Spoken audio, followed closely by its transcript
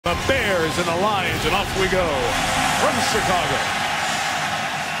The Bears and the Lions, and off we go from Chicago.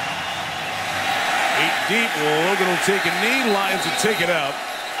 8 deep. Logan will take a knee. Lions will take it out.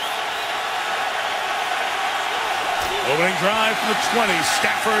 Opening drive from the 20.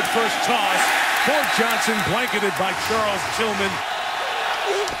 Stafford first toss. Ford Johnson blanketed by Charles Tillman.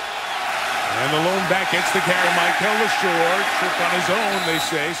 And the lone back gets the carry. Michael LaShore tripped on his own, they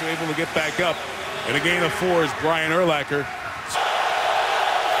say, so able to get back up. And a gain of 4 is Brian Urlacher.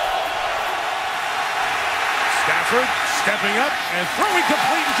 Stafford stepping up and throwing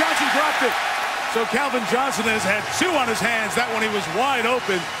complete, and Johnson dropped it. So Calvin Johnson has had 2 on his hands. That one he was wide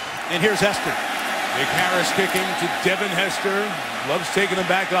open. And here's Hester. Nick Harris kicking to Devin Hester. Loves taking him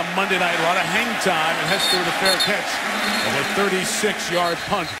back on Monday night. A lot of hang time, and Hester with a fair catch. And a 36-yard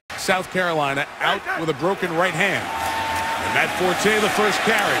punt. South Carolina out with a broken right hand. And Matt Forte the first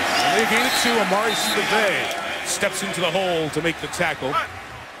carry. And they gain it to Amari Spivey. Steps into the hole to make the tackle.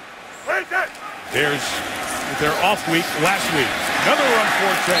 There's their off week last week. Another run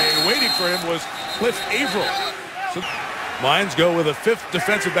Forte, and waiting for him was Cliff Averill. So Lions go with a 5th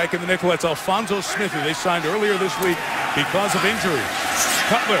defensive back in the nickel. That's Alfonso Smith, who they signed earlier this week because of injuries.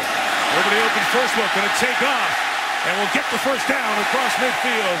 Cutler over the open first look, going to take off, and will get the first down across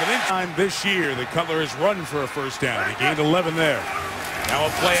midfield. And in time this year, the Cutler has run for a first down. He gained 11 there. Now a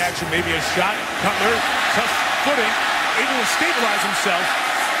play action, maybe a shot. Cutler, tough footing, able to stabilize himself,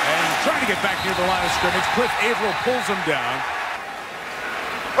 and trying to get back near the line of scrimmage. Cliff Averill pulls him down.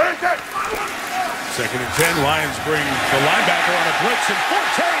 2nd and 10. Lions bring the linebacker on a blitz, and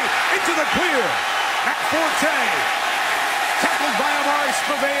Forte into the clear. Matt Forte tackled by Amari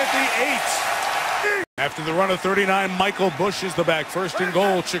Spivey at the 8. After the run of 39, Michael Bush is the back. 1st and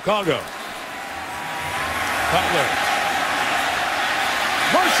goal, Chicago. Cutler.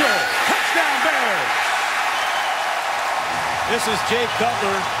 Marshall, touchdown Bears. This is Jay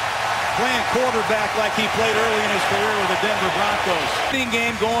Cutler playing quarterback like he played early in his career with the Denver Broncos.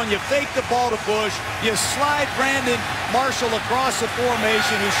 Game going, you fake the ball to Bush, you slide Brandon Marshall across the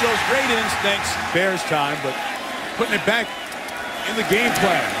formation, who shows great instincts. Bears time, but putting it back in the game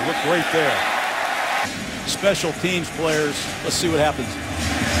plan. Look right there. Special teams players. Let's see what happens.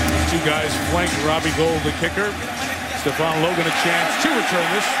 2 guys flank Robbie Gould, the kicker. Stephon Logan a chance to return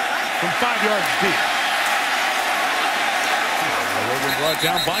this from 5 yards deep. Logan brought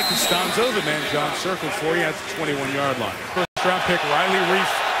down by Costanzo. The man John circled for you at the 21-yard line. First round pick Riley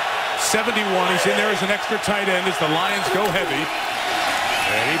Reif, 71. He's in there as an extra tight end as the Lions go heavy.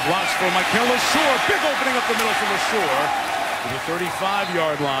 And he blocks for Michael LaShore. Big opening up the middle for LaShore to the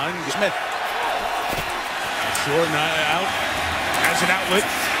 35-yard line. Smith. LaShore out as an outlet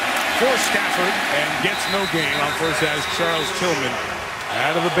for Stafford and gets no gain on first as Charles Tillman.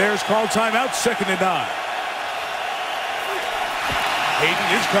 Out of the Bears call timeout, 2nd and 9.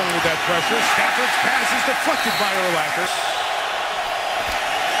 Hayden is coming with that pressure. Stafford's pass is deflected by Urlacher.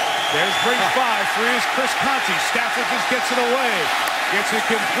 There's break 5. 3 is Chris Conti. Stafford just gets it away. Gets it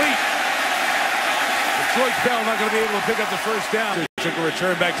complete. Detroit Bell not going to be able to pick up the first down. Took a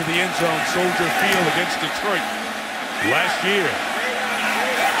return back to the end zone. Soldier Field against Detroit last year.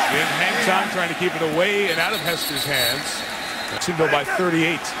 In hang time, trying to keep it away and out of Hester's hands. Go by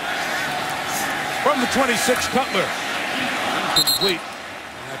 38. From the 26, Cutler. Incomplete.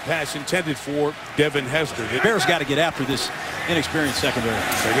 Pass intended for Devin Hester. The Bears got to get after this inexperienced secondary.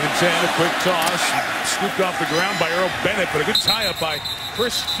 2nd and 10, a quick toss. Scooped off the ground by Earl Bennett, but a good tie-up by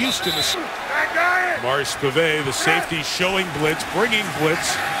Chris Houston. Amari Spivey, the safety, showing blitz, bringing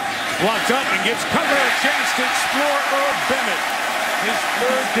blitz. Blocked up and gives Cutler a chance to explore Earl Bennett. His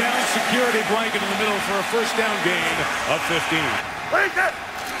 3rd down security blanket in the middle for a first down gain of 15.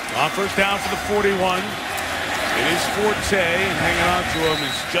 On first down for the 41. It is Forte, and hanging on to him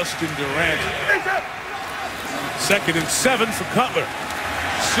is Justin Durant. 2nd and 7 for Cutler.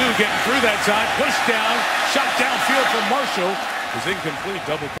 Sue getting through that time, pushed down, shot downfield for Marshall. Is incomplete,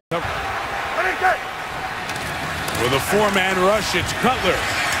 double cover. With a 4-man rush, it's Cutler.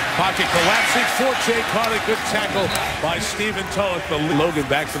 Pocket collapsing, Forte caught a good tackle by Stephen Tulloch. Logan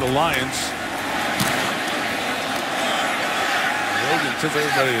back for the Lions. Logan took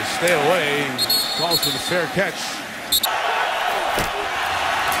everybody to stay away. Calls for the fair catch.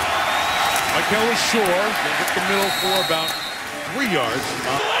 Michael LaShore hit the middle for about 3 yards.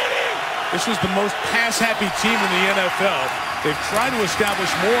 This was the most pass-happy team in the NFL. They've tried to establish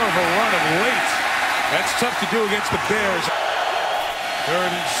more of a run of late. That's tough to do against the Bears.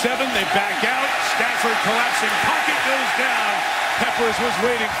 3rd and 7, they back out. Stafford collapsing, pocket goes down. Peppers was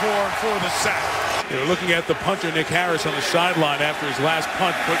waiting for the sack. They were looking at the punter, Nick Harris, on the sideline after his last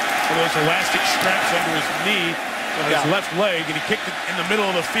punt. Put one of those elastic straps under his knee. on his left leg, and he kicked it in the middle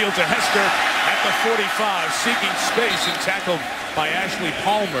of the field to Hester at the 45, seeking space and tackled by Ashley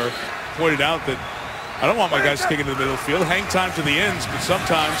Palmer. Pointed out that I don't want my guys kicking to the middle of the field. Hang time to the ends, but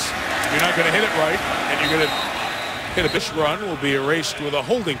sometimes you're not going to hit it right, and you're going to hit a bish run. Will be erased with a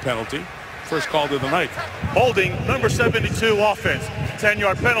holding penalty. First call to the night. Holding, number 72 offense.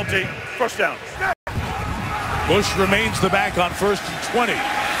 10-yard penalty, first down. Bush remains the back on 1st and 20.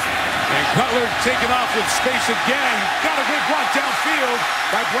 And Cutler taken off with space again. Got a good block downfield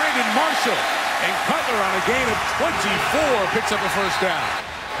by Brandon Marshall. And Cutler on a gain of 24 picks up a first down.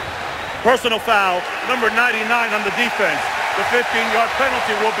 Personal foul, number 99 on the defense. The 15-yard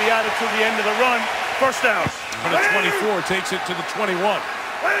penalty will be added to the end of the run. First down. And the 24 takes it to the 21.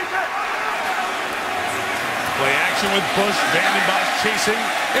 Play action with Bush. Vanden Bosch chasing.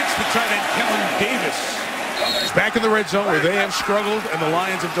 It's the tight end, Kellen Davis. He's back in the red zone where they have struggled and the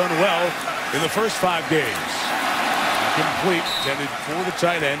Lions have done well in the first 5 games. Complete, intended for the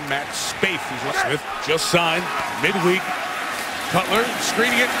tight end, Matt Spaeth. Smith just signed midweek. Cutler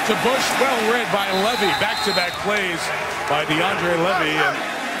screening it to Bush. Well read by Levy. Back-to-back plays by DeAndre Levy. And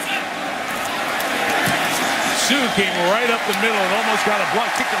Sue came right up the middle and almost got a block.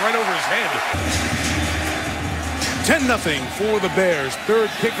 Kicked it right over his head. 10-0 for the Bears. Third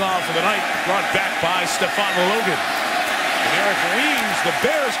kickoff of the night brought back by Stephon Logan. And Eric Weems, the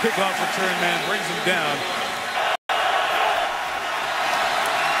Bears kickoff return man, brings him down.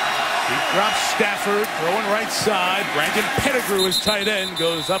 He drops Stafford, throwing right side. Brandon Pettigrew, his tight end,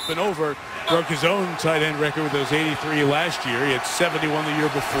 goes up and over. Broke his own tight end record with those 83 last year. He had 71 the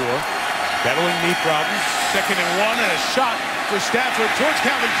year before. Battling knee problems. 2nd and 1 and a shot for Stafford towards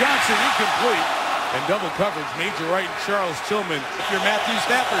Calvin Johnson. Incomplete. And double coverage, Major Wright and Charles Tillman. If you're Matthew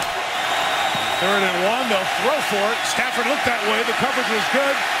Stafford. 3rd and 1, they'll throw for it. Stafford looked that way. The coverage was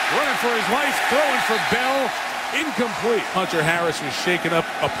good. Running for his life, throwing for Bell. Incomplete. Hunter Harris was shaken up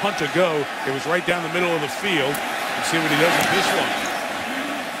a punt ago. It was right down the middle of the field. Let's see what he does with this one.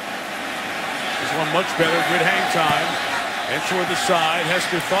 This one much better. Good hang time. And toward the side.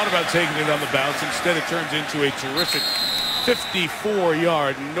 Hester thought about taking it on the bounce. Instead, it turns into a terrific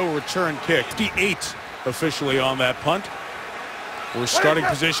 54-yard, no return kick. 58 officially on that punt. We're starting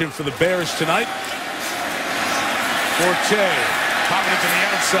position for the Bears tonight. Forte, popping it to the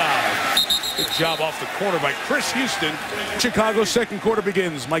outside. Good job off the corner by Chris Houston. Chicago's second quarter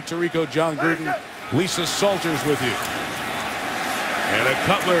begins. Mike Tirico, John Gruden, Lisa Salters with you. And a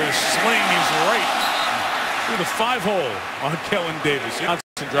Cutler is slaying his right through the 5-hole on Kellen Davis.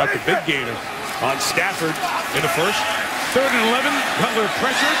 Johnson dropped a big gainer on Stafford in the first. 3rd and 11, Cutler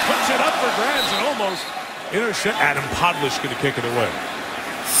pressure, puts it up for grabs and almost intercept. Adam Podlish going to kick it away.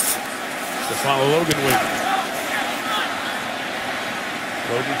 Stephon Logan waiting.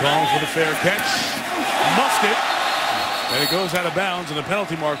 Logan calling for the fair catch. Muffed it. And it goes out of bounds and the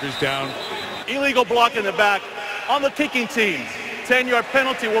penalty marker's down. Illegal block in the back on the kicking team. 10-yard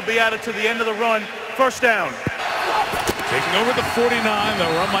penalty will be added to the end of the run. First down. Taking over the 49,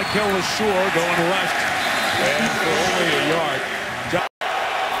 they'll run Michael LaSure going left. And for only a yard.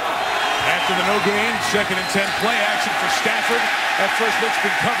 After the no gain, 2nd and 10 play action for Stafford. That first look's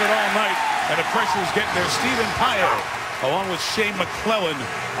been covered all night, and the pressure is getting there. Stephen Payo, along with Shane McClellan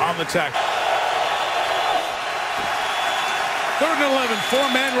on the tackle. 3rd and 11,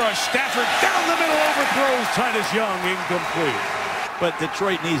 4-man rush. Stafford down the middle, overthrows Titus Young, incomplete. But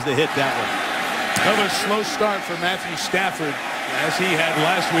Detroit needs to hit that one. Another slow start for Matthew Stafford, as he had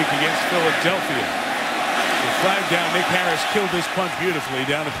last week against Philadelphia. The flag down. Nick Harris killed this punt beautifully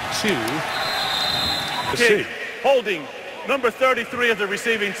down to 2. Holding, number 33 of the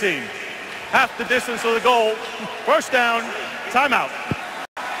receiving team. Half the distance of the goal. First down, timeout.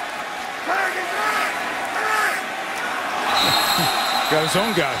 Got his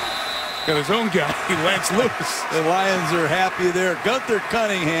own guy. Lance Lewis. The Lions are happy there. Gunther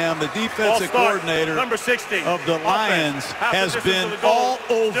Cunningham, the defensive coordinator number 60 of the Lions, has been all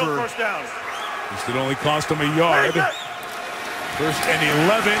over. First down. This did only cost him a yard. 1st and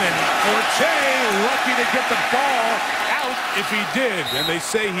 11, and Forte lucky to get the ball out if he did, and they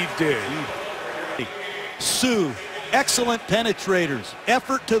say he did. Sue, excellent penetrators.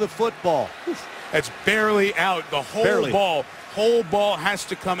 Effort to the football. That's barely out. The whole ball has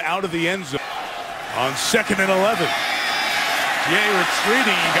to come out of the end zone. On 2nd and 11. Jay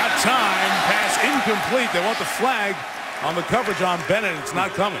retreating, got time, pass incomplete. They want the flag on the coverage on Bennett. It's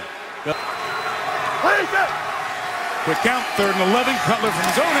not coming. Quick count, 3rd and 11. Cutler from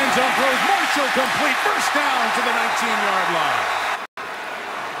his own end zone throws. Marshall complete. First down to the 19-yard line.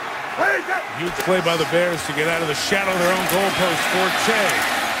 Huge play by the Bears to get out of the shadow of their own goalpost. Forte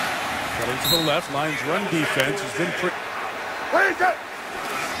Cutting to the left. Lions run defense has been pretty. Second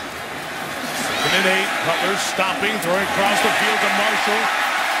and 8. Cutler stopping, throwing across the field to Marshall.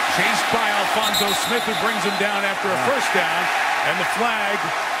 Chased by Alfonso Smith, who brings him down after a first down. And the flag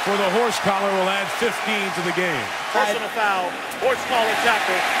for the horse collar will add 15 to the game. Personal foul, horse collar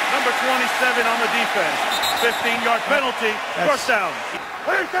tackle, number 27 on the defense. 15-yard penalty, first down.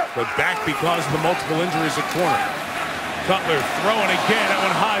 But back because of the multiple injuries at corner. Cutler throwing again. That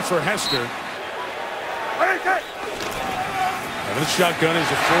one high for Hester. And the shotgun is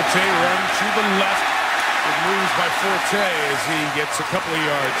a Forte run to the left. It moves by Forte as he gets a couple of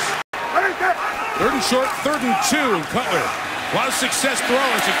yards. Third and short, 3rd and 2. And Cutler, a lot of success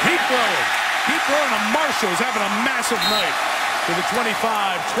throwing. So keep throwing. Keep throwing. And Marshall is having a massive night to the 25-20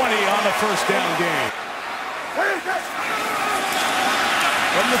 on the first down game.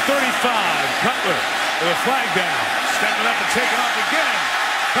 From the 35, Cutler with a flag down. Stepping up and taking off again.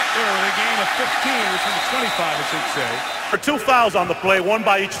 Cutler with a gain of 15, which is 25, I should say. For 2 fouls on the play, 1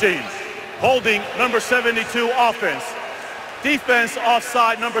 by each team. Holding, number 72, offense. Defense,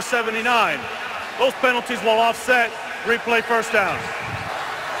 offside, number 79. Those penalties will offset. Replay first down.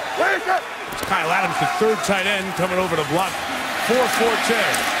 It's Kyle Adams, the 3rd tight end, coming over to block for Forte.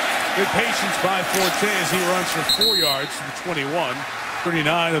 Good patience by Forte as he runs for 4 yards to the 21.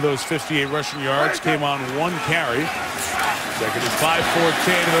 39 of those 58 rushing yards came on 1 carry. Second and 5, Forte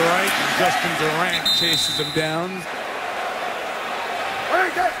to the right. And Justin Durant chases him down.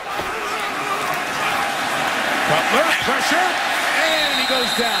 Cutler, pressure, and he goes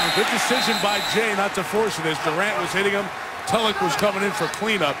down. Good decision by Jay not to force it as Durant was hitting him. Tulloch was coming in for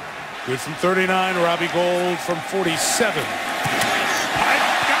cleanup. Good from 39, Robbie Gould from 47.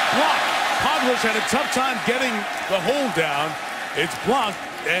 Got blocked. Podlush had a tough time getting the hold down. It's blocked,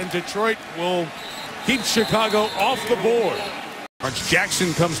 and Detroit will keep Chicago off the board. March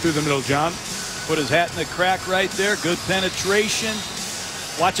Jackson comes through the middle, John. Put his hat in the crack right there. Good penetration.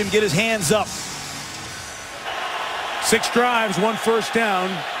 Watch him get his hands up. 6 drives, 1 first down.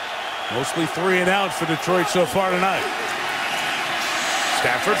 Mostly 3 and out for Detroit so far tonight.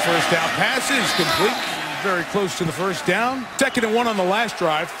 Stafford, first down passes, complete. Very close to the first down. 2nd and 1 on the last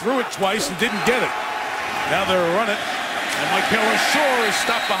drive. Threw it twice and didn't get it. Now they'll run it. And Michael Shore is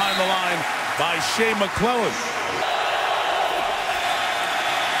stopped behind the line by Shea McClellan.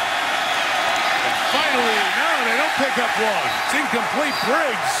 And finally, no, they don't pick up one. It's incomplete.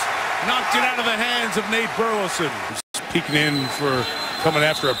 Briggs knocked it out of the hands of Nate Burleson. Peeking in for coming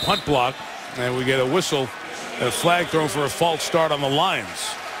after a punt block. And we get a whistle and a flag thrown for a false start on the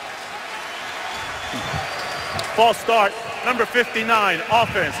Lions. False start, number 59,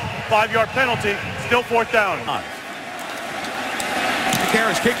 offense. 5-yard penalty, still 4th down.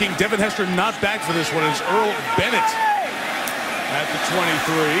 Harris kicking. Devin Hester not back for this one. It's Earl Bennett at the 23.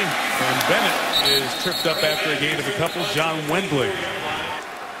 And Bennett is tripped up after a gain of a couple. John Wembley.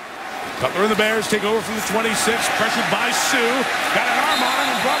 Cutler and the Bears take over from the 26. Pressured by Sue. Got an arm on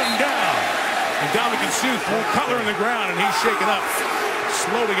him and brought him down. And Dominican Sue threw Cutler in the ground, and he's shaken up.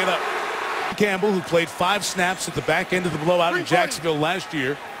 Slow to get up. Campbell, who played 5 snaps at the back end of the blowout in Jacksonville last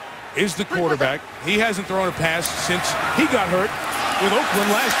year, is the quarterback. He hasn't thrown a pass since he got hurt with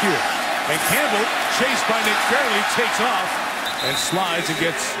Oakland last year. And Campbell, chased by Nick Fairley, takes off and slides and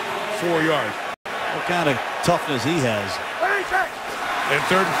gets 4 yards. What kind of toughness he has. And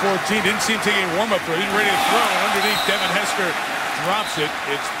 3rd and 14, didn't seem to take a warm-up throw. He's ready to throw. Underneath, Devin Hester drops it.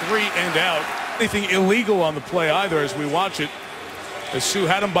 It's 3 and out. Anything illegal on the play either as we watch it. As Sue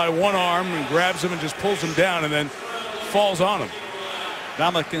had him by one arm and grabs him and just pulls him down and then falls on him.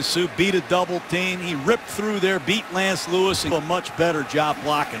 Dominican Sue beat a double team. He ripped through there, beat Lance Lewis, and did a much better job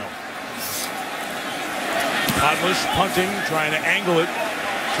blocking him. Podlush punting, trying to angle it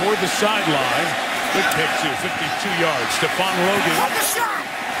toward the sideline. Good pick too, 52 yards. Stephon Logan.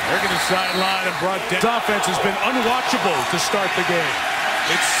 They're going to sideline and brought down. This offense has been unwatchable to start the game.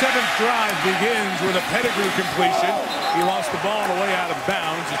 Its 7th drive begins with a Pettigrew completion. He lost the ball on the way out of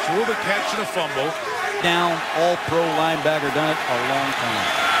bounds. It's ruled a catch and a fumble. Down, all-pro linebacker, done it a long time.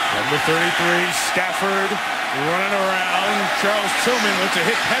 Number 33, Stafford running around. Charles Tillman went to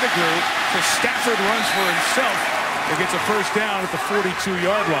hit Pettigrew. So Stafford runs for himself and gets a first down at the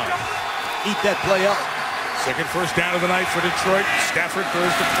 42-yard line. Eat that play up. Second first down of the night for Detroit. Stafford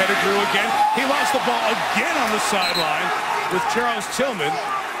throws to Pettigrew again. He lost the ball again on the sideline with Charles Tillman.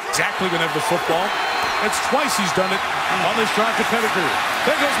 Exactly going to have the football. That's twice he's done it on this drive to Pettigrew.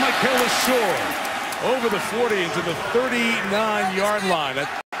 There goes Michael Shore over the 40 into the 39-yard line. Going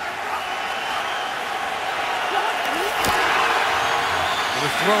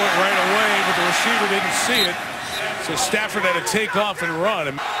to throw it right away, but the receiver didn't see it. So Stafford had to take off and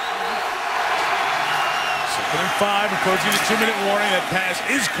run. 5, approaching the 2-minute warning. That pass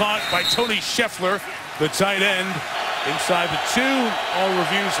is caught by Tony Scheffler, the tight end, inside the 2. All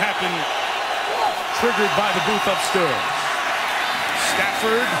reviews happen triggered by the booth upstairs.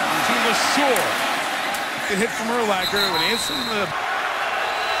 Stafford to LaShore. The hit from Urlacher when Anson, the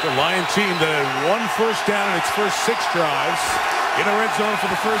Lion team, the 1 first down in its first 6 drives. In a red zone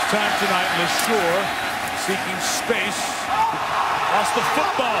for the first time tonight. LaShore seeking space. Lost the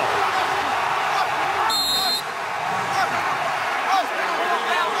football.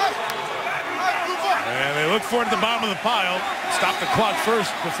 And they look for it at the bottom of the pile. Stop the clock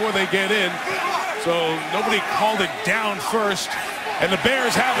first before they get in. So nobody called it down first. And the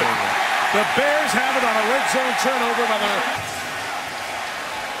Bears have it. The Bears have it on a red zone turnover by the...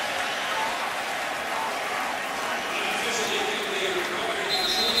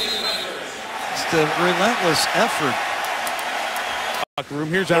 The relentless effort. Room.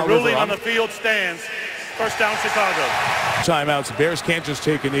 Here's the Al ruling River on the field stands. First down, Chicago. Timeouts. The Bears can't just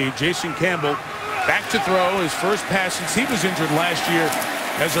take a knee. Jason Campbell back to throw. His first pass since he was injured last year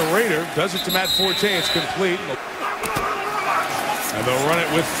as a Raider. Does it to Matt Forte. It's complete. And they'll run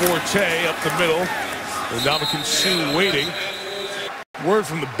it with Forte up the middle. And Ndamukong Suh waiting. Word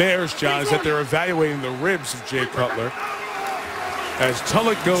from the Bears, John, is that they're evaluating the ribs of Jay Cutler. As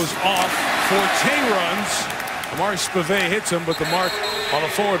Tulloch goes off, Forte runs. Amari Spivey hits him, but the mark on a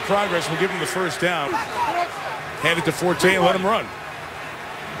forward progress will give him the first down. Hand it to Forte and let him run.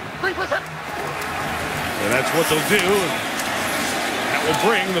 And that's what they'll do. That will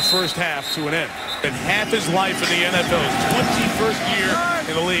bring the first half to an end. And half his life in the NFL, his 21st year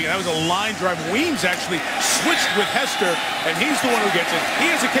in the league. And that was a line drive. Weems actually switched with Hester, and he's the one who gets it. He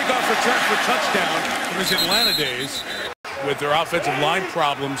has a kickoff return for a touchdown from his Atlanta days. With their offensive line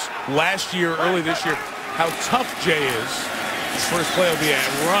problems last year, early this year, how tough Jay is. His first play will be a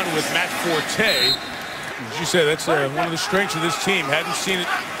run with Matt Forte. As you said, that's one of the strengths of this team. Hadn't seen it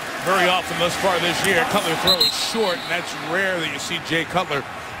very often thus far this year. Cutler throw is short, and that's rare that you see Jay Cutler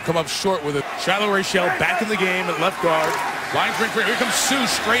come up short with it. Shiloh Rachel back in the game at left guard. Line drink. Here comes Suh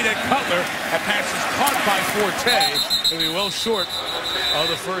straight at Cutler. That pass is caught by Forte. He'll be well short of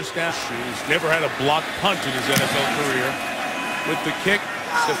the first down. He's never had a blocked punt in his NFL career. With the kick,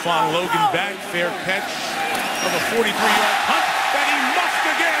 Stephon Logan back. Fair catch of a 43-yard punt that he muffed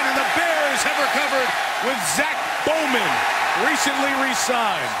again. And the Bears have recovered with Zach Bowman, recently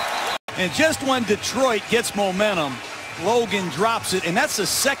re-signed. And just when Detroit gets momentum, Logan drops it, and that's the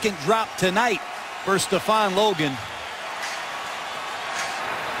second drop tonight for Stephon Logan.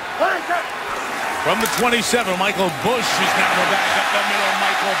 From the 27, Michael Bush is now the back up the middle.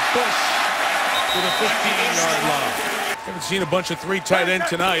 Michael Bush to the 15-yard line. Haven't seen a bunch of 3 tight end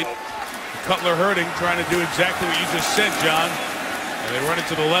tonight. Cutler hurting, trying to do exactly what you just said, John. And they run it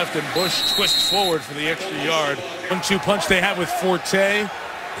to the left, and Bush twists forward for the extra yard. 1-2 punch they have with Forte.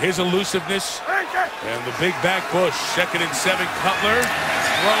 His elusiveness. And the big back Bush. 2nd and 7, Cutler.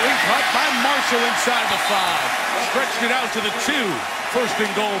 Throwing, caught by Marshall inside the 5. Stretched it out to the 2. 1st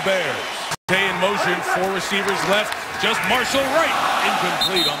and goal Bears. Forte in motion, 4 receivers left. Just Marshall right.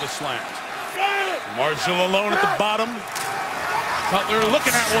 Incomplete on the slant. Marshall alone at the bottom. Cutler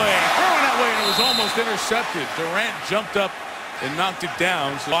looking that way, throwing that way, and it was almost intercepted. Durant jumped up and knocked it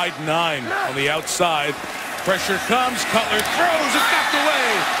down. So wide 9 on the outside. Pressure comes, Cutler throws, it's knocked away.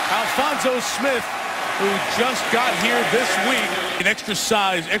 Alphonso Smith, who just got here this week. An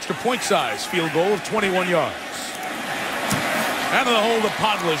extra point size field goal of 21 yards. Out of the hole to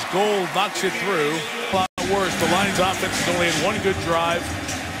Podlish. Gold knocks it through. A lot worse. The Lions offense has only had 1 good drive.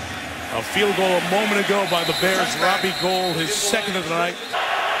 A field goal a moment ago by the Bears. Robbie Gould, his 2nd of the night.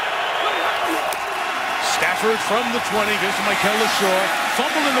 Stafford from the 20 goes to Michael LaShore.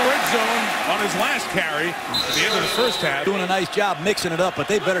 Fumbled in the red zone on his last carry at the end of the first half. Doing a nice job mixing it up, but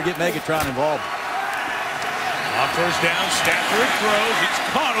they better get Megatron involved. On first down, Stafford throws. It's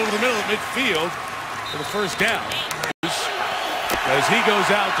caught over the middle of midfield for the first down. As he goes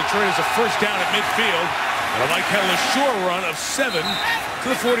out, Detroit has a first down at midfield. And a Michael LaShore run of 7 to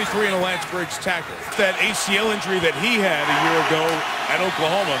the 43 and a Lance Briggs tackle. That ACL injury that he had a year ago at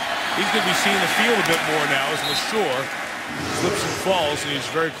Oklahoma, he's going to be seeing the field a bit more now as LaShore slips and falls, and he's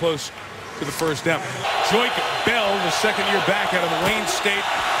very close to the first down. Joik Bell, the 2nd-year back out of Wayne State,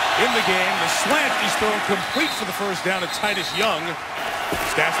 in the game. The slant is thrown complete for the first down to Titus Young.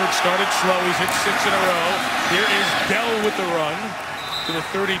 Stafford started slow. He's hit 6 in a row. Here is Bell with the run to the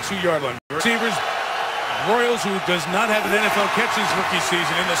 32-yard line. Receivers, Broyles, who does not have an NFL catch his rookie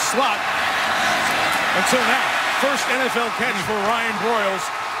season, in the slot until now. First NFL catch for Ryan Broyles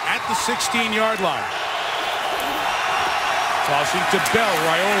at the 16-yard line. Tossing to Bell.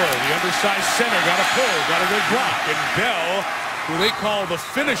 Raiola, the undersized center, got a pull, got a good block. And Bell, who they call the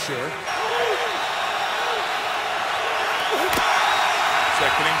finisher.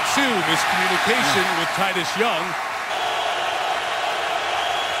 Second and 2, miscommunication with Titus Young.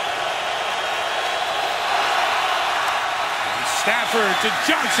 And Stafford to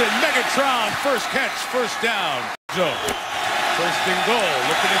Johnson, Megatron, first catch, first down. Zone. First and goal,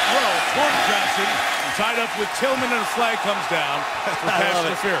 looking to throw toward Johnson, tied up with Tillman, and a flag comes down for pass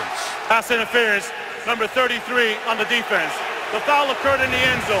interference. Pass interference, number 33 on the defense. The foul occurred in the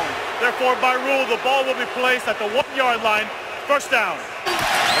end zone. Therefore, by rule, the ball will be placed at the 1-yard line. First down.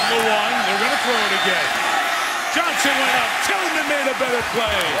 Number 1, they're going to throw it again. Johnson went up. Tillman made a better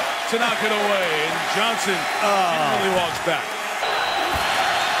play to knock it away, and Johnson really walks back.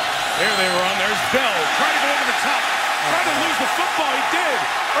 There they run. There's Bell trying to go over the top. Trying to lose the football. He did.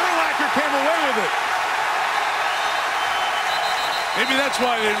 Urlacher came away with it. Maybe that's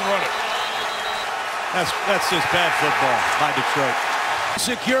why they didn't run it. That's just bad football by Detroit.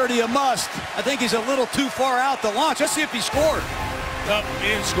 Security a must. I think he's a little too far out to launch. Let's see if he scored. No, he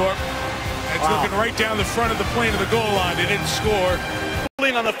didn't score. It's looking right down the front of the plane of the goal line. They didn't score.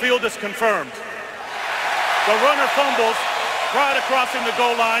 Ruling on the field is confirmed. The runner fumbles right across in the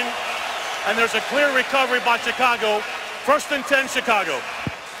goal line, and there's a clear recovery by Chicago. First and 10, Chicago.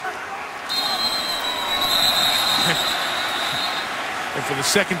 And for the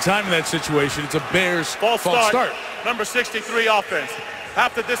second time in that situation, it's a Bears false start. Number 63 offense.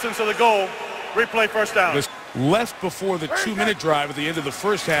 Half the distance of the goal. Replay first down. Left before the 2-minute drive at the end of the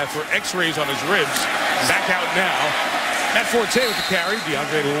first half for x-rays on his ribs. Back out now. Matt Forte with the carry.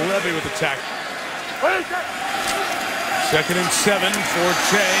 DeAndre Levy with the tackle. Second and 7.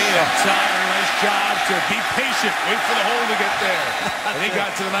 Forte outside. Nice job to be patient. Wait for the hole to get there. And he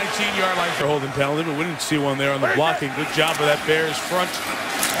got to the 19-yard line for holding penalty, but we didn't see one there on the blocking. Good job of that Bears front.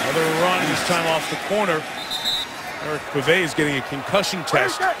 Another run, this time off the corner. Eric Pavey is getting a concussion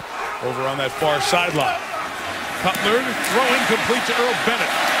test over on that far sideline. Cutler throw incomplete to Earl Bennett.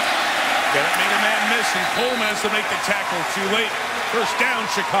 Bennett made a man miss, and Coleman has to make the tackle too late. First down,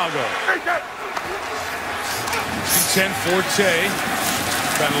 Chicago. 10 Forte.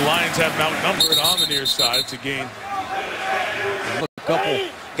 And the Lions have him outnumbered on the near side. It's a gain. Look, a couple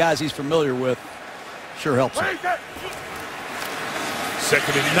guys he's familiar with. Sure helps him.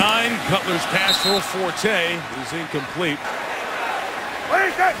 Second and 9. Cutler's pass for Forte is incomplete.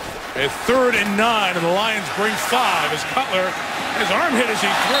 A third and 9, and the Lions bring 5 as Cutler, his arm hit as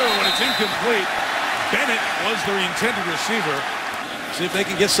he threw, and it's incomplete. Bennett was the intended receiver. See if they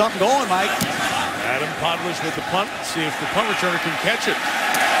can get something going, Mike. Adam Podlish with the punt. See if the punt returner can catch it.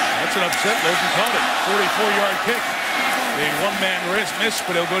 That's an upset. Logan caught it. 44-yard kick. The one-man miss,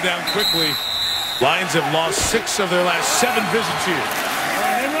 but he'll go down quickly. Lions have lost 6 of their last 7 visits here.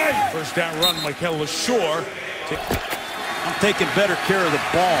 First down run, Michael LaShore. I'm taking better care of the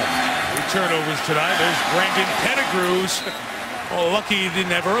ball. 2 turnovers tonight. There's Brandon Pettigrews. Well, lucky he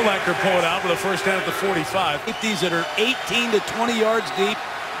didn't have Urlacher pull it out, but a first down at the 45. These that are 18 to 20 yards deep.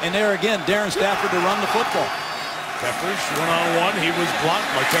 And there again, Darren Stafford to run the football. Peppers one-on-one. He was blocked.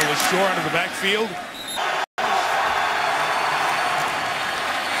 Michael LaShore out of the backfield.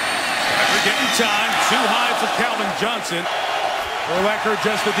 Stafford getting time. Too high for Calvin Johnson. Urlacher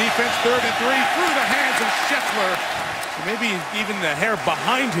adjusts the defense. 3rd and 3 through the hands of Scheffler. Maybe even the hair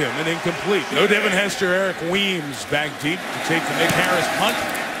behind him and incomplete. No Devin Hester. Eric Weems back deep to take the Nick Harris punt.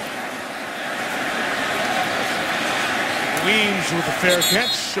 Weems with a fair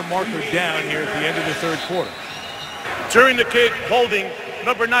catch. A marker down here at the end of the 3rd quarter. During the kick, holding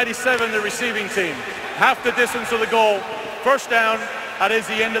number 97, the receiving team. Half the distance of the goal. First down. That is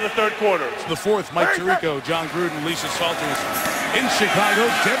the end of the 3rd quarter. The 4th, Mike Tirico, John Gruden, Lisa Salters in Chicago.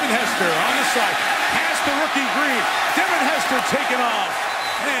 Devin Hester on the side. Past the rookie Green. Devin Hester taken off.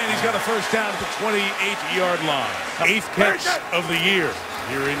 And he's got a first down at the 28-yard line. 8th catch of the year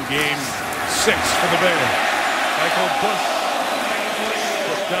here in game 6 for the Bears. Michael Bush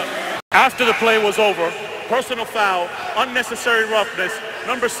looked up. After the play was over, personal foul, unnecessary roughness,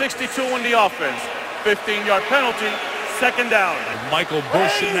 number 62 in the offense. 15-yard penalty, second down. And Michael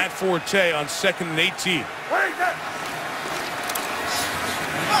Bush and Matt Forte on 2nd and 18.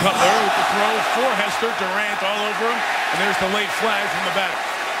 Cutler with the throw for Hester. Durant all over him. And there's the late flag from the back.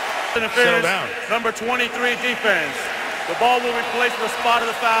 Settle down. Number 23 defense. The ball will be placed in the spot of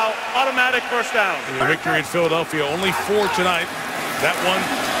the foul. Automatic first down. The victory in Philadelphia. Only 4 tonight. That one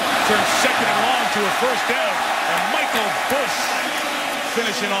turned 2nd and long to a first down. And Michael Bush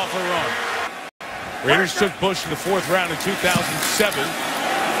finishing off a run. Raiders took Bush in the 4th round in 2007.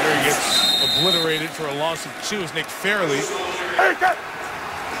 There he gets obliterated for a loss of 2 as Nick Fairley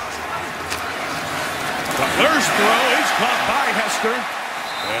Butler's throw is caught by Hester.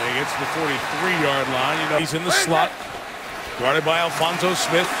 And he gets to the 43-yard line. You know, he's in the slot. Guarded by Alphonso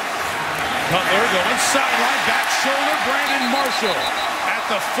Smith. Cutler going sideline, back shoulder, Brandon Marshall at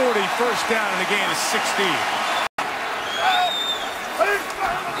the 40, first down, and the gain is 16.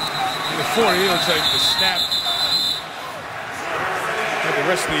 In the 40, it looks like the snap. And the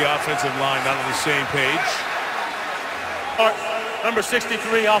rest of the offensive line not on the same page. Number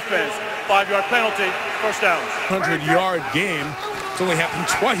 63 offense, 5-yard penalty, first down. 100-yard game. It's only happened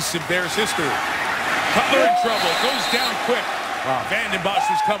twice in Bears history. Cutler in trouble, goes down quick. Wow. Vanden Bosch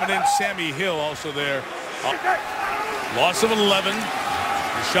was coming in. Sammy Hill also there. Loss of 11.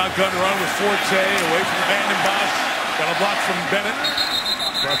 The shotgun run with Forte away from Vanden Bosch. Got a block from Bennett.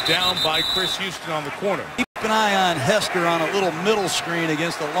 Brought down by Chris Houston on the corner. Keep an eye on Hester on a little middle screen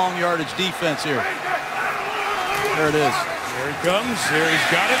against the long yardage defense here. There it is. Here he comes. Here he's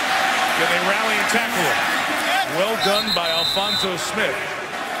got it. Can they rally and tackle him? Well done by Alphonso Smith.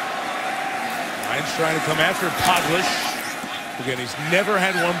 Lions trying to come after Podlish. Again, he's never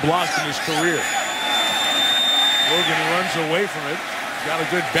had one blocked in his career. Logan runs away from it. Got a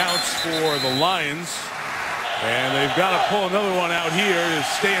good bounce for the Lions. And they've got to pull another one out here to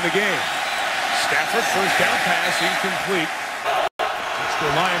stay in the game. Stafford, first down pass, incomplete. Extra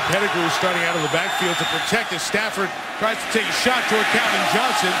Lion Pettigrew starting out of the backfield to protect as Stafford tries to take a shot toward Calvin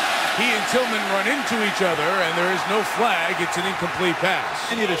Johnson. He and Tillman run into each other, and there is no flag. It's an incomplete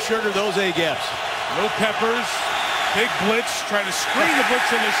pass. Continue to sugar those A-gaps. No Peppers. Big blitz, trying to screen the blitz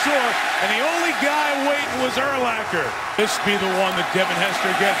on the shore, and the only guy waiting was Urlacher. This be the one that Devin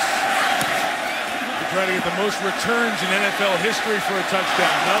Hester gets to try to get the most returns in NFL history for a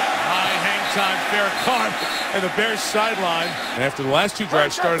touchdown. Nope, high hang time, fair caught, and the Bears sideline. And after the last two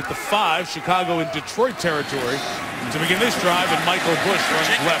drives started at the 5, Chicago in Detroit territory. To begin this drive, and Michael Bush runs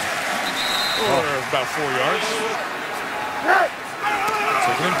left for about 4 yards.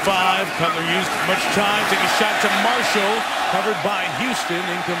 Second and 5. Cutler used much time. Take a shot to Marshall. Covered by Houston.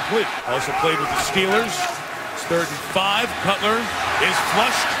 Incomplete. Also played with the Steelers. It's 3rd and 5. Cutler is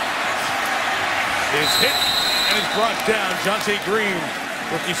flushed. Is hit. And is brought down. Jonte Green,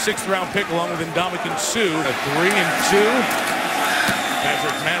 rookie 6th-round pick, along with Ndamukong Suh. A 3 and 2.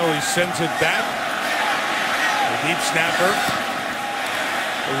 Patrick Manley sends it back. A deep snapper.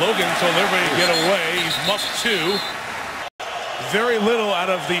 Logan told everybody to get away. He's muffed 2. Very little out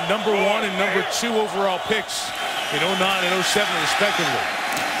of the number 1 and number 2 overall picks in 09 and 07 respectively.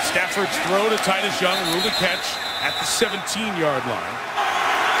 Stafford's throw to Titus Young, ruled a catch at the 17-yard line.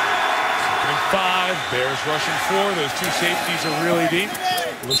 2nd and 5, Bears rushing 4. Those 2 safeties are really deep.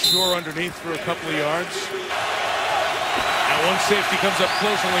 LaSure underneath for a couple of yards. Now one safety comes up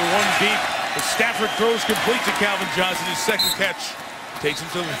close, only 1 deep. But Stafford throws complete to Calvin Johnson. His second catch takes him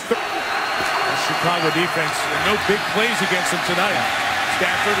to the 3rd. Chicago defense, no big plays against them tonight.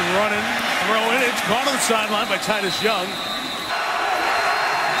 Stafford running, throwing. It's caught on the sideline by Titus Young.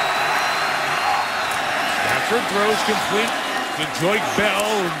 Stafford throws complete to Joyke Bell.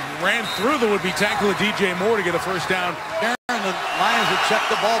 Ran through the would-be tackle of DJ Moore to get a first down. And the Lions have checked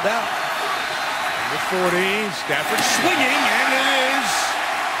the ball down. Number 40, Stafford swinging, and it is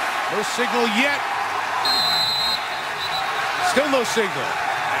no signal yet. Still no signal.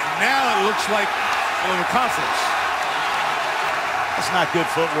 Now it looks like a conference. That's not good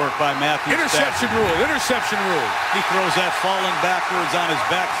footwork by Matthew. Interception rule. Interception rule. He throws that falling backwards on his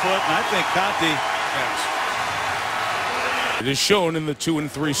back foot, and I think Conti. It is shown in the 2 and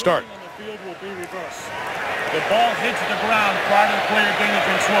 3 start. The field will be reversed. The ball hits the ground prior to the player gaining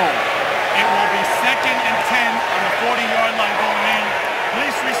control. It will be 2nd and 10 on the 40-yard line going in.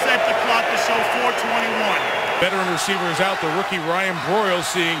 Please reset the clock to show 4:21. Veteran receivers out. The rookie Ryan Broyles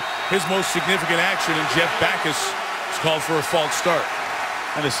seeing his most significant action, and Jeff Backus is called for a false start.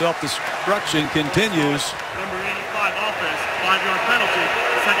 And the self-destruction continues. Number 85 offense, 5-yard penalty,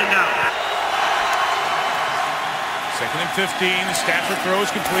 2nd down. 2nd and 15. Stafford throws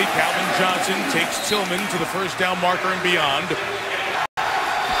complete. Calvin Johnson takes Tillman to the first down marker and beyond.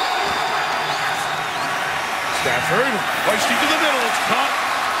 Stafford hoisting to the middle. It's caught.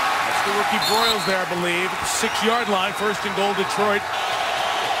 That's the rookie Broyles there, I believe. 6-yard line. 1st and goal, Detroit.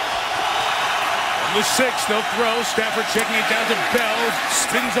 On the 6, they'll throw. Stafford checking it down to Bell.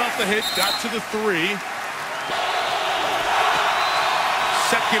 Spins off the hit. Got to the 3.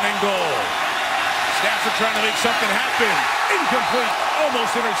 2nd and goal. Stafford trying to make something happen. Incomplete.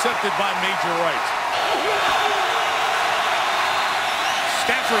 Almost intercepted by Major Wright.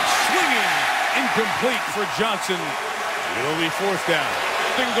 Stafford swinging. Incomplete for Johnson. It'll be 4th down.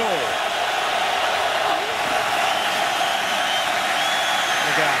 3rd and goal.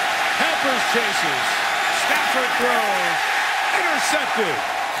 sack. Peppers chases. Stafford throws. Intercepted.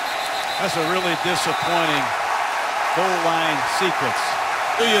 That's a really disappointing goal line sequence.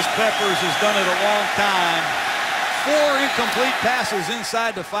 Julius Peppers has done it a long time. 4 incomplete passes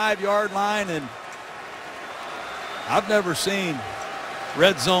inside the 5-yard line, and I've never seen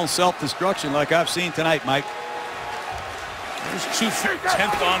red zone self-destruction like I've seen tonight, Mike. There's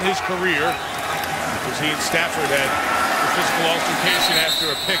 10th on his career, because he and Stafford had a physical altercation after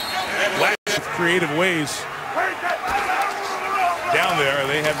a pick. Last creative ways down there.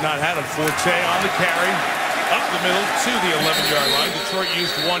 They have not had a forte on the carry. Up the middle to the 11-yard line. Detroit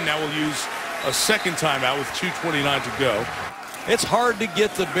used 1, now will use a second timeout with 2:29 to go. It's hard to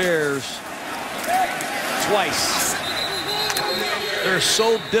get the Bears twice. They're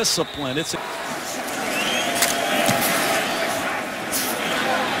so disciplined. It's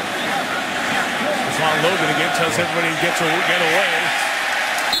Logan again tells everybody he gets away.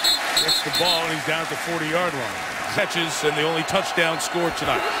 Gets the ball and he's down at the 40-yard line. Catches and the only touchdown scored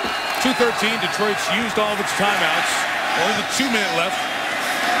tonight. 2:13. Detroit's used all of its timeouts. Only the 2-minute left.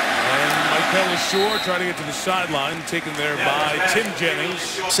 And Michael Shore trying to get to the sideline, taken there by Tim Jennings.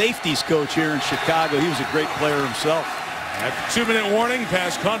 Safeties coach here in Chicago. He was a great player himself. At the 2-minute warning,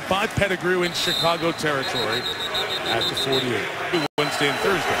 pass caught by Pettigrew in Chicago territory at the 48. Wednesday and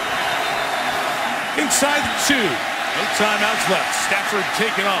Thursday. Inside the 2. No timeouts left. Stafford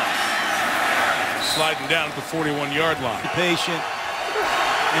taken off. Sliding down at the 41-yard line. Patient.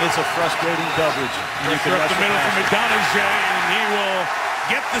 And it's a frustrating coverage. Pressure up the middle from Adonijay, and he will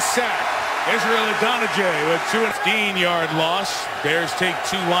get the sack. Israel Adonijay with 15-yard loss. Bears take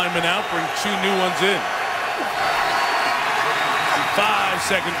 2 linemen out, bring 2 new ones in. 5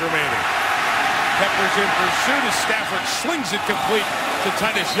 seconds remaining. Peppers in pursuit as Stafford slings it complete to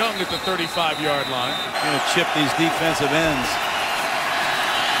Titus Young at the 35-yard line. Going to chip these defensive ends.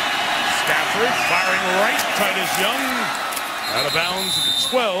 Stafford firing right. Titus Young out of bounds at the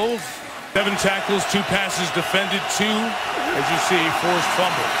 12. 7 tackles, 2 passes defended, 2, as you see, forced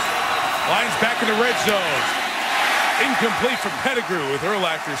fumbles. Lions back in the red zone. Incomplete from Pettigrew with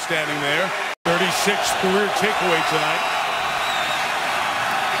Urlacher standing there. 36th career takeaway tonight.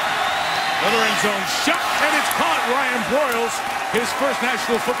 Another end zone shot, and it's caught. Ryan Broyles, his first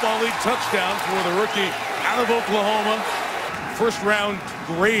National Football League touchdown for the rookie out of Oklahoma. First round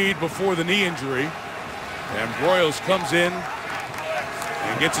grade before the knee injury. And Broyles comes in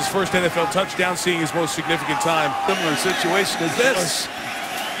and gets his first NFL touchdown, seeing his most significant time. Similar situation as this.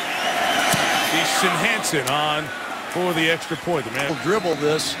 Easton Hansen on for the extra point. The man will dribble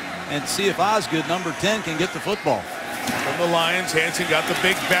this and see if Osgood, number 10, can get the football. From the Lions, Hansen got the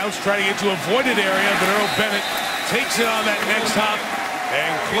big bounce, trying to get to avoided area, but Earl Bennett takes it on that next hop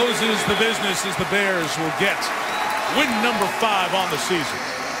and closes the business as the Bears will get win number 5 on the season.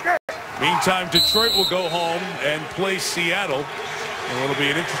 Meantime, Detroit will go home and play Seattle. And it'll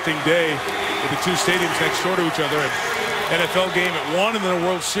be an interesting day with the 2 stadiums next door to each other. An NFL game at 1 and then a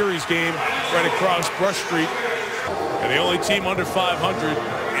World Series game right across Brush Street. And the only team under 500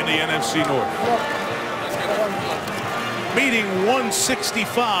 in the NFC North. Meeting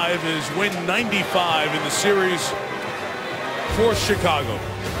 165 is win 95 in the series for Chicago.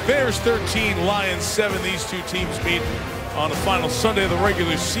 Bears 13, Lions 7. These 2 teams meet on the final Sunday of the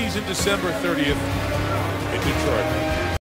regular season, December 30th in Detroit.